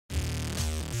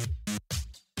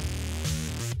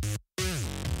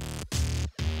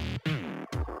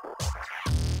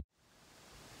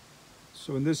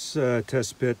So in this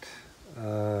test pit,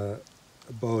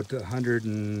 about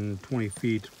 120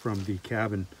 feet from the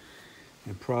cabin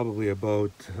and probably about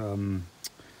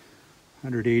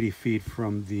 180 feet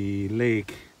from the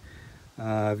lake,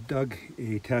 I've dug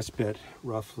a test pit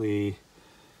roughly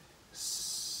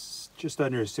just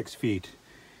under 6 feet.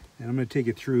 And I'm going to take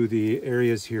you through the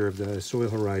areas here of the soil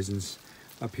horizons.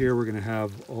 Up here we're going to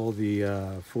have all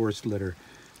the forest litter.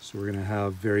 So we're going to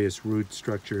have various root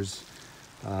structures,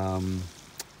 a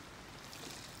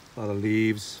lot of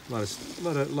leaves, a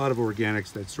lot of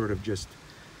organics that sort of just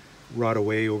rot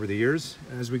away over the years.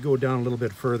 As we go down a little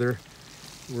bit further,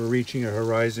 we're reaching a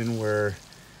horizon where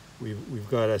we've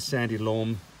got a sandy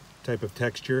loam type of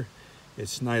texture.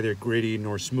 It's neither gritty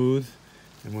nor smooth,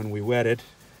 and when we wet it,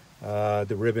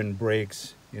 the ribbon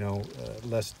breaks,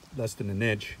 less than an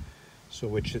inch, so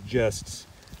which suggests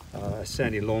a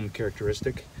sandy loam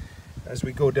characteristic. As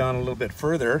we go down a little bit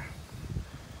further,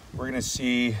 we're going to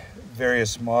see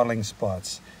various mottling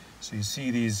spots. So you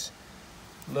see these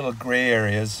little gray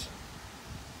areas,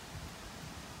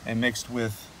 and mixed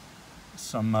with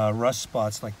some rust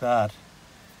spots like that.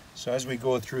 So as we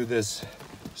go through this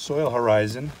soil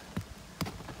horizon,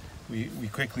 we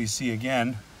quickly see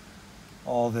again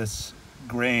all this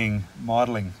graying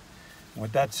mottling.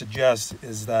 What that suggests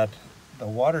is that the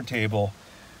water table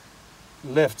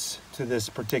lifts to this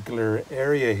particular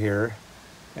area here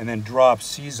and then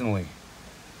drops seasonally.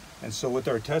 And so with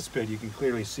our test pit, you can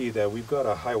clearly see that we've got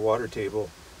a high water table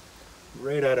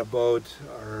right at about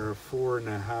our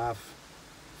 4.5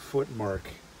 foot mark.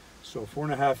 So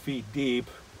 4.5 feet deep.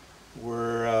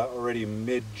 We're already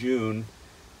mid-June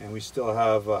and we still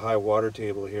have a high water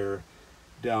table here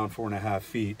down 4.5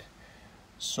 feet.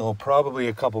 So probably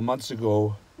a couple months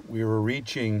ago we were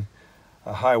reaching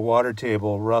a high water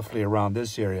table roughly around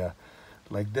this area.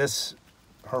 Like, this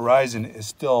horizon is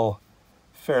still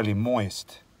fairly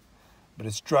moist, but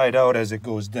it's dried out as it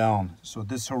goes down. So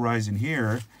this horizon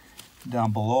here,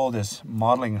 down below this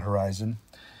mottling horizon,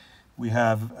 we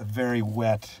have a very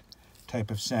wet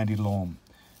type of sandy loam.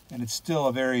 And it's still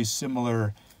a very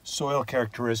similar soil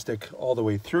characteristic all the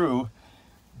way through,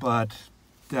 but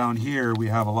down here we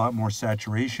have a lot more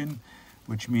saturation,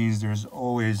 which means there's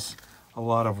always a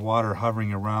lot of water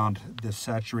hovering around this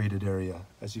saturated area.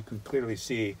 As you can clearly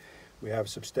see, we have a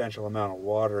substantial amount of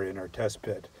water in our test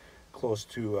pit, close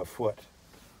to a foot.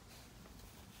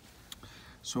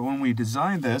 So when we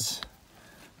design this,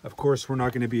 of course, we're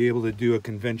not going to be able to do a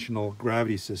conventional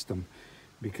gravity system,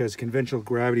 because conventional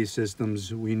gravity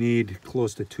systems, we need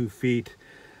close to 2 feet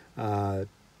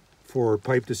for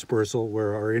pipe dispersal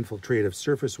where our infiltrative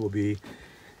surface will be.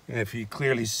 And if you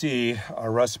clearly see,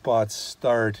 our rust spots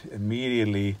start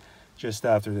immediately just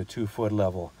after the 2 foot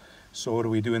level. So what do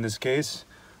we do in this case?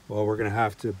 Well, we're going to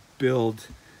have to build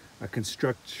a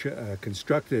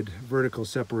constructed vertical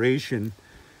separation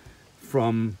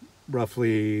from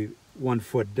roughly 1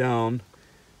 foot down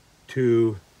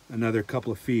to another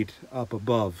couple of feet up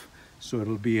above. So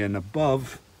it'll be an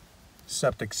above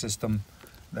septic system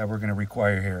that we're going to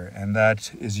require here. And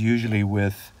that is usually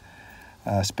with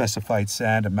specified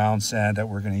sand, a mound sand that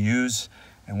we're going to use.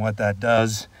 And what that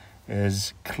does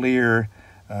is clear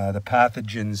the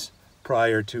pathogens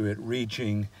prior to it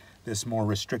reaching this more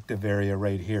restrictive area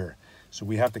right here. So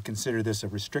we have to consider this a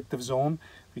restrictive zone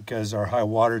because our high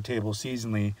water table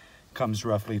seasonally comes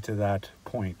roughly to that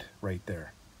point right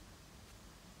there.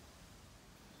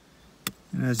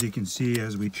 And as you can see,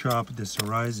 as we chop this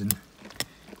horizon,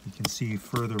 you can see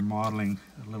further mottling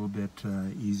a little bit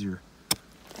easier.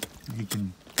 You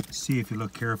can see, if you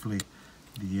look carefully,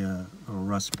 the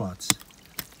rust spots.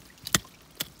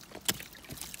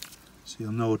 So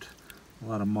you'll note a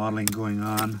lot of mottling going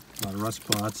on, a lot of rust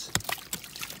spots.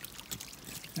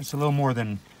 It's a little more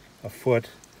than a foot,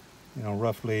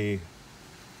 roughly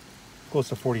close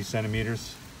to 40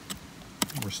 centimeters.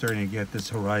 We're starting to get this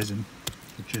horizon,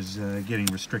 which is getting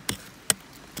restrictive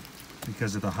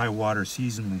because of the high water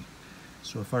seasonally.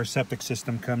 So if our septic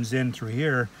system comes in through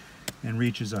here and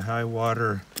reaches a high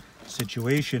water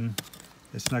situation,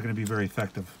 it's not going to be very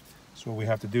effective. So what we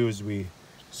have to do is we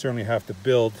certainly have to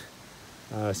build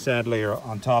a sand layer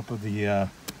on top of the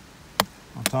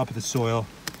soil,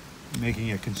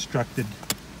 making a constructed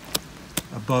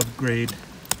above grade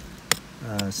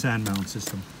sand mound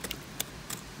system.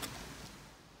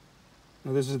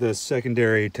 Now this is the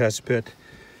secondary test pit,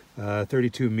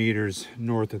 32 meters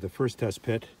north of the first test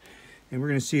pit, and we're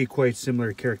going to see quite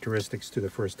similar characteristics to the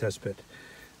first test pit.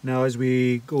 Now as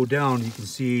we go down, you can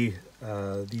see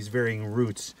these varying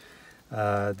roots.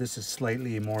 This is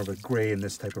slightly more of a gray in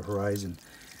this type of horizon,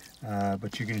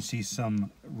 but you're going to see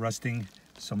some rusting,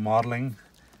 some mottling,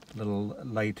 little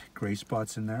light gray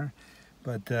spots in there.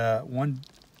 But one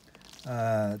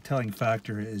telling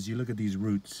factor is you look at these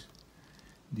roots.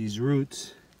 These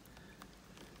roots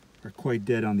are quite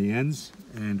dead on the ends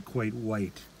and quite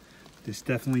white. This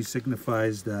definitely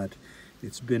signifies that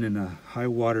it's been in a high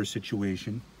water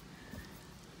situation.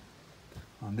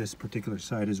 On this particular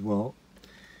side as well,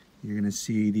 you're going to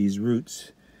see these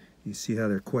roots. You see how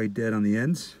they're quite dead on the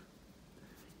ends.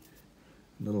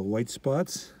 Little white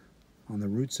spots on the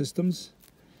root systems.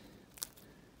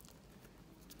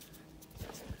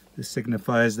 This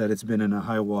signifies that it's been in a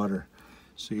high water.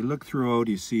 So you look throughout,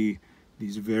 you see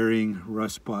these varying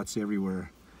rust spots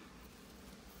everywhere.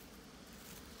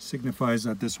 Signifies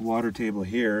that this water table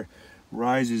here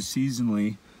rises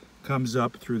seasonally, comes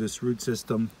up through this root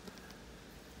system,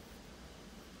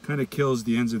 kind of kills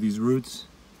the ends of these roots,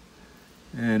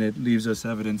 and it leaves us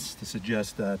evidence to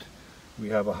suggest that we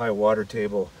have a high water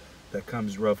table that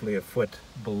comes roughly a foot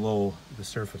below the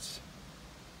surface.